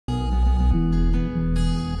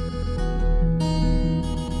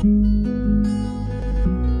This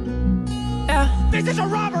is a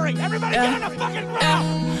robbery! Everybody get on the fucking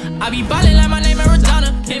ground! I be ballin' like my name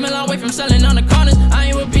Maradona. Came a long way from selling on the corners. I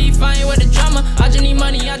ain't with beef, I ain't with the drama. I just need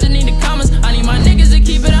money, I just need the commas. I need my niggas to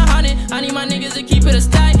keep it 100. I need my niggas to keep it a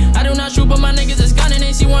stack. I do not shoot, but my niggas is gunning.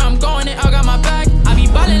 They see where I'm going, they all got my back. I be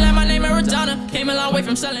ballin' like my name Maradona. Came a long way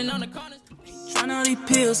from selling on the corners. Trying all these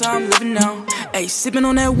pills, how I'm living now. Ayy, sipping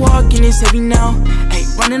on that walk and it's heavy now.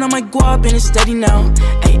 Ayy, running on my guap and it's steady now.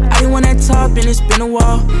 Ayy, I didn't want that top and it's been a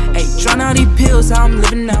while. Ayy, trying all these pills, how I'm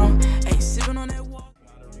living now. Ayy, sipping on that walk.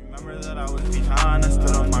 Remember that I was behind, I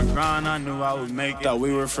stood on my grind, I knew I would make it. Thought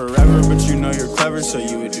we were forever, but you know you're clever, so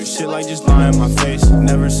you would do shit like just lie in my face.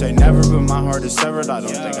 Never say never, but my heart is severed. I don't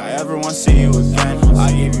think I ever want to see you again.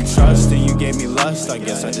 I gave you trust and you gave me lust. I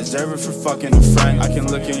guess I deserve it for fucking a friend. I can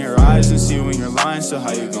look in your eyes and see when you're lying, so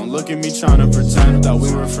how you gon' look at me trying to pretend? Thought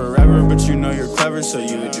we were forever, but you know you're clever, so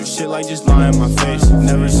you would do shit like just lie in my face.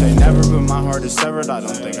 Never say never, but my heart is severed. I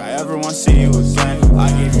don't think I ever want to see you again. I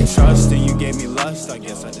gave you trust and you gave me lust. I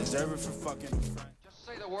guess I deserve it for fucking a friend. Just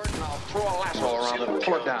say the word and I'll throw a lasso around it and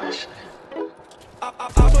pull it down. I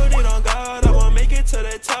put it on God, I wanna make it to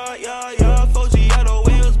the top, yeah, yeah. 4G out of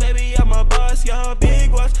wheels, baby, I'm a boss, yeah.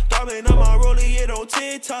 Big watch, diamond on my rollie, it on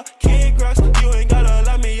TikTok. Kid grass, you ain't gotta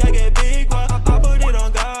love me, I get big watch. I put it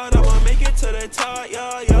on God, I wanna make it to the top,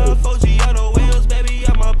 yeah, yeah. 4G out of wheels, baby,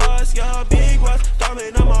 I'm a boss, yeah. Big watch,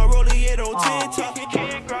 diamond on my rollie, it on TikTok.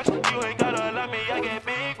 Kid grass, you ain't gotta love me, I get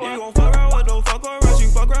big watch. You gon' fuck around with them fuck around, you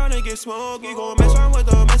fuck around and get smoked. You gon' mess around with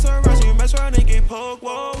them, mess around, you mess around and get poked,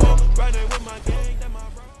 whoa, whoa. Riding with my gang.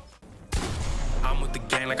 I'm with the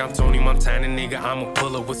gang like I'm Tony Montana, nigga. I'ma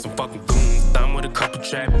pull up with some fucking goons. I'm with a couple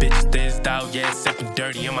trap bitches, there's out, yeah, sipping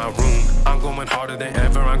dirty in my room. I'm going harder than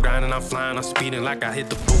ever, I'm grinding, I'm flying, I'm speeding like I hit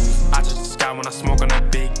the booth. I touch the sky when I smoke on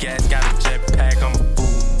that big gas, got a jetpack, I'm a fool.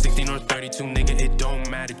 16 or 32, nigga, it don't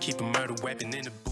matter, keep a murder weapon in the booth.